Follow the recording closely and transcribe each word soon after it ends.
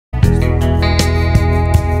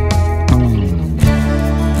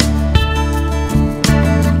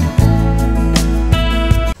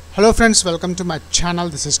Hello friends, welcome to my channel.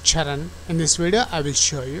 This is Charan. In this video I will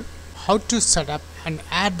show you how to set up and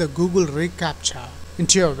add the Google reCAPTCHA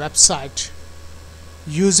into your website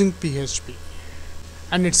using PHP,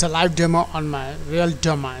 and it's a live demo on my real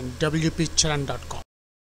domain wpcharan.com.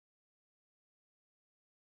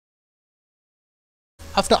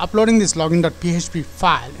 After uploading this login.php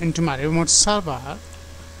file into my remote server,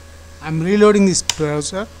 I'm reloading this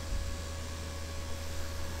browser.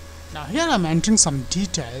 Now here I'm entering some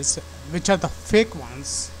details which are the fake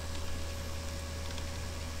ones.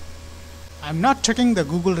 I'm not checking the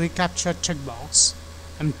Google reCAPTCHA checkbox.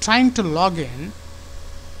 I'm trying to log in,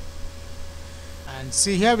 and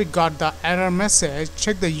see here we got the error message,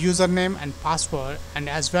 check the username and password, and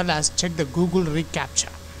as well as check the Google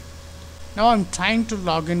reCAPTCHA. Now I'm trying to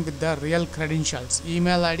log in with the real credentials,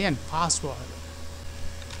 email ID and password.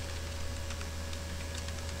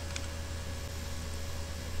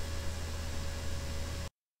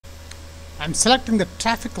 I'm selecting the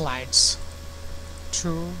traffic lights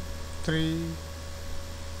 2, 3,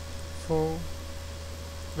 4,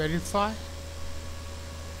 verify,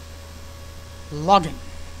 login.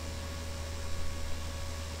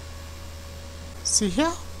 See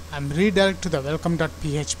here, I'm redirected to the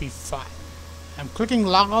welcome.php file. I'm clicking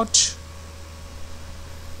logout.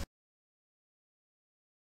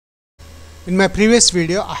 In my previous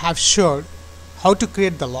video, I have showed how to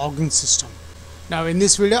create the login system. Now in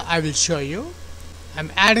this video I will show you.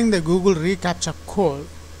 I'm adding the Google reCAPTCHA code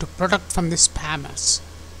to protect from the spammers.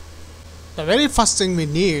 The very first thing we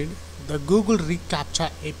need the Google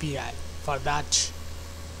reCAPTCHA API. For that,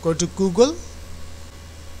 go to Google.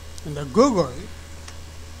 In the Google,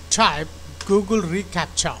 type Google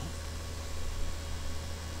reCAPTCHA.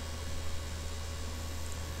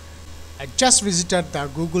 I just visited the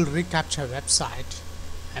Google reCAPTCHA website.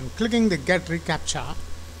 I'm clicking the Get reCAPTCHA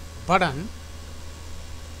button.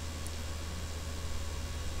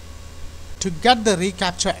 To get the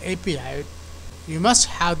reCAPTCHA API, you must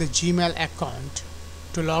have the Gmail account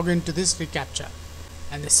to log into this reCAPTCHA.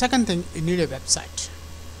 And the second thing, you need a website.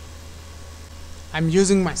 I'm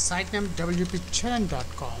using my site name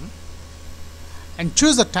wpcharan.com and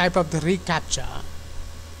choose the type of the reCAPTCHA.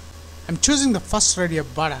 I'm choosing the first radio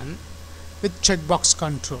button with checkbox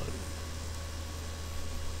control.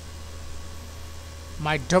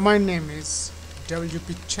 My domain name is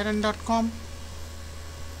wpcharan.com.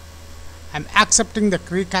 I'm accepting the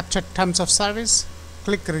reCAPTCHA terms of service.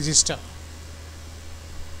 Click register.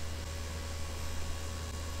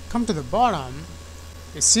 Come to the bottom.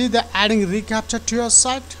 You see the adding reCAPTCHA to your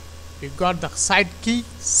site. You got the site key,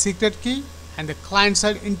 secret key, and the client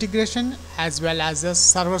side integration as well as the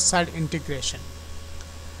server side integration.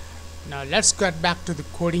 Now let's get back to the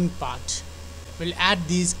coding part. We'll add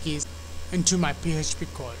these keys into my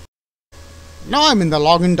PHP code. Now I'm in the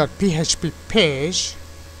login.php page.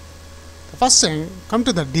 The first thing, come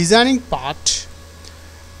to the designing part.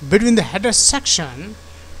 Between the header section,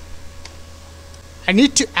 I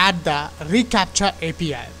need to add the reCAPTCHA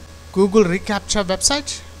API, Google reCAPTCHA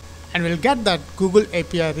website, and we'll get that Google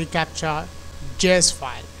API reCAPTCHA JS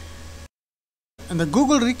file. In the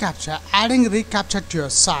Google reCAPTCHA, adding reCAPTCHA to your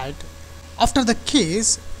site, after the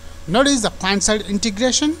keys, notice the client side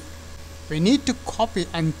integration. We need to copy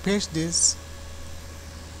and paste this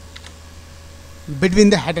between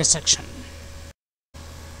the header section.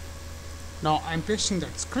 Now I'm pasting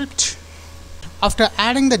that script. After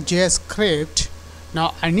adding the JS script,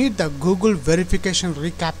 now I need the Google verification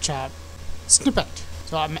reCAPTCHA snippet.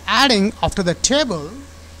 So I'm adding after the table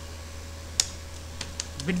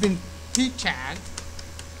between p tag.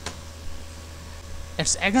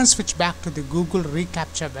 Let's again switch back to the Google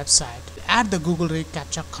reCAPTCHA website. Add the Google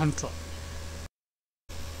reCAPTCHA control.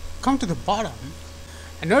 Come to the bottom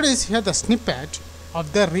and notice here the snippet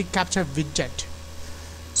of the reCAPTCHA widget.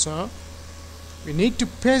 So we need to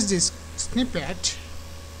paste this snippet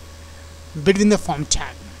between the form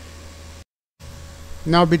tag.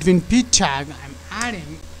 Now between p tag I'm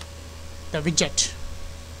adding the widget.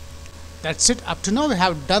 That's it. Up to now we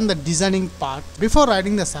have done the designing part. Before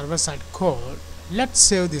writing the server side code, let's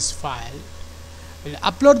save this file. We'll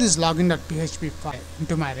upload this login.php file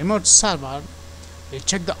into my remote server. We'll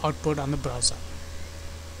check the output on the browser.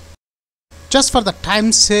 Just for the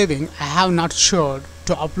time saving, I have not showed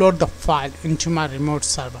to upload the file into my remote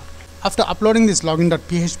server. After uploading this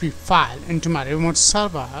login.php file into my remote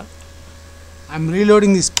server, I'm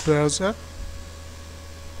reloading this browser.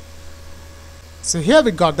 So here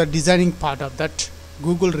we got the designing part of that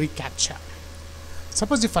Google reCAPTCHA.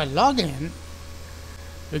 Suppose if I log in,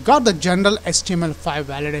 we got the general HTML5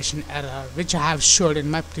 validation error which I have showed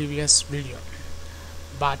in my previous video.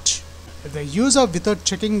 But If the user, without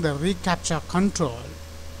checking the reCAPTCHA control,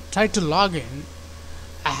 try to log in,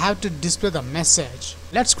 I have to display the message.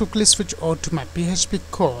 Let's quickly switch over to my PHP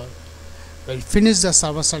code. We'll finish the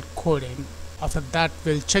server-side coding. After that,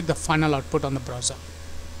 we'll check the final output on the browser.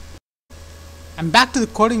 And back to the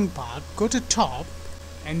coding part, go to top.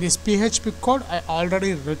 In this PHP code, I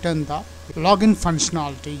already written the login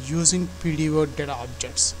functionality using PDO data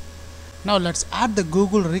objects. Now let's add the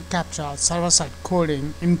Google reCAPTCHA server-side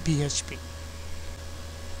coding in PHP.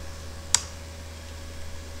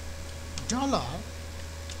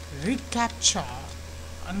 $reCAPTCHA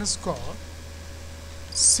underscore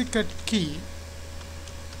secret key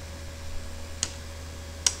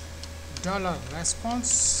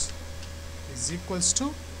 $response is equals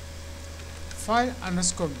to file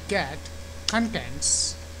underscore get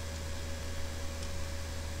contents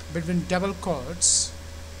between double quotes.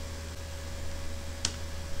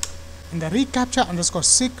 In the reCAPTCHA underscore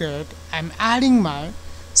secret, I am adding my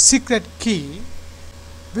secret key,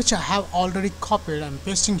 which I have already copied and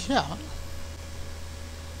pasting here.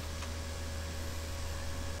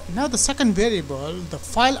 Now the second variable, the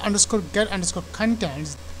file underscore get underscore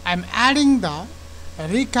contents, I am adding the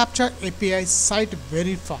reCAPTCHA API site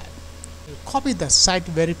verify. We'll copy the site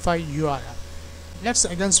verify URL. Let's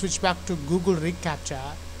again switch back to Google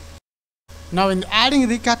reCAPTCHA. Now in adding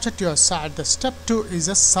reCAPTCHA to your site, the step 2 is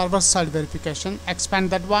a server-side verification. Expand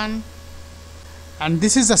that one. And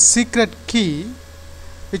this is a secret key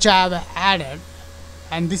which I have added.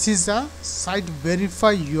 And this is the site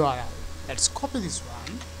verify URL. Let's copy this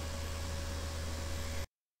one.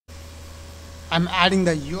 I'm adding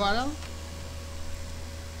the URL.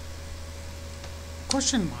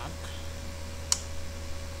 Question mark.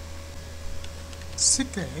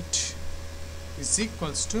 Secret is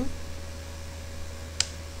equals to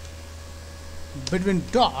between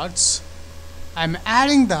dots, I am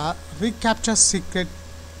adding the reCAPTCHA secret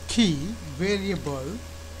key variable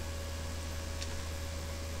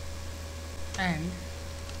and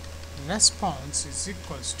response is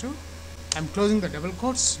equals to, I am closing the double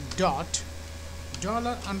quotes, dot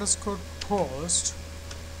 $underscore post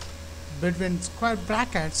between square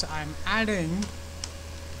brackets, I am adding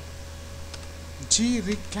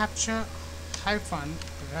reCAPTCHA hyphen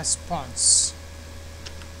response.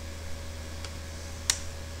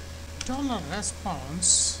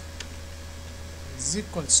 $response is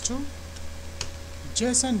equals to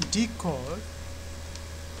JSON decode,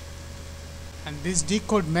 and this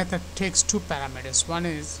decode method takes two parameters. One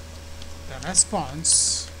is the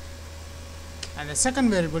response and the second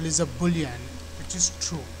variable is a boolean which is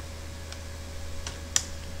true.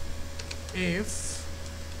 If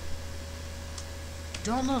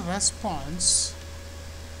 $response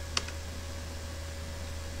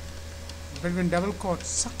between double quotes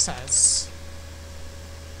success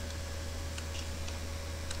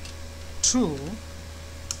true,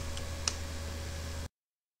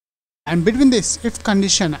 and between this if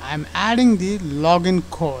condition I am adding the login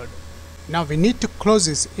code. Now we need to close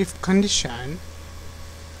this if condition.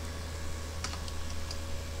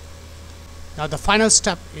 Now the final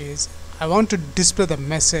step is I want to display the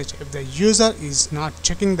message if the user is not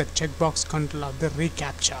checking the checkbox control of the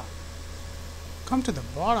reCAPTCHA. Come to the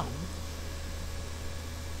bottom.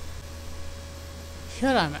 Here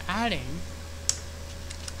I am adding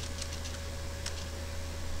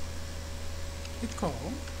echo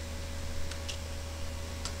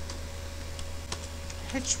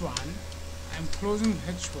h1. I am closing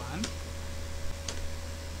h1.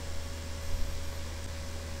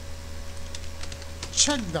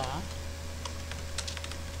 Check the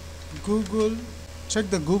Google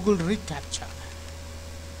reCAPTCHA.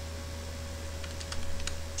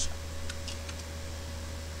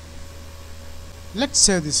 Let's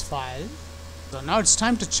save this file. So now it's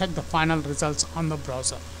time to check the final results on the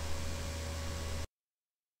browser.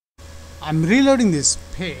 I'm reloading this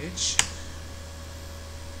page.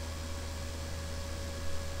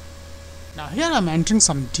 Now here I'm entering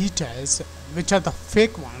some details which are the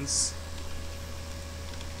fake ones.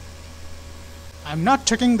 I'm not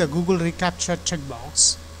checking the Google reCAPTCHA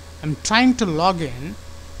checkbox. I'm trying to log in.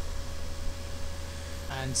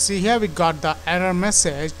 And see here we got the error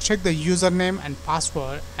message, check the username and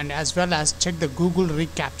password, and as well as check the Google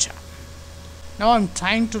reCAPTCHA. Now I'm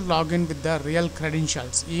trying to log in with the real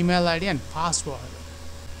credentials, email ID and password.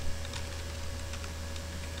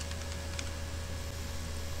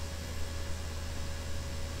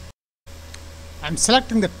 I'm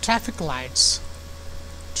selecting the traffic lights,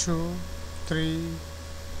 2, 3,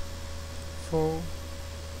 4,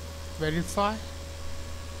 verify.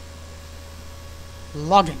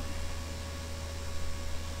 Login.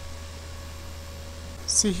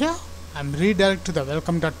 See here I'm redirected to the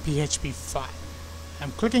welcome.php file.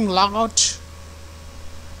 I'm clicking logout.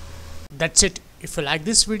 That's it. If you like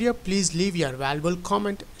this video, please leave your valuable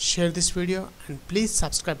comment, share this video, and please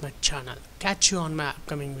subscribe my channel. Catch you on my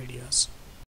upcoming videos.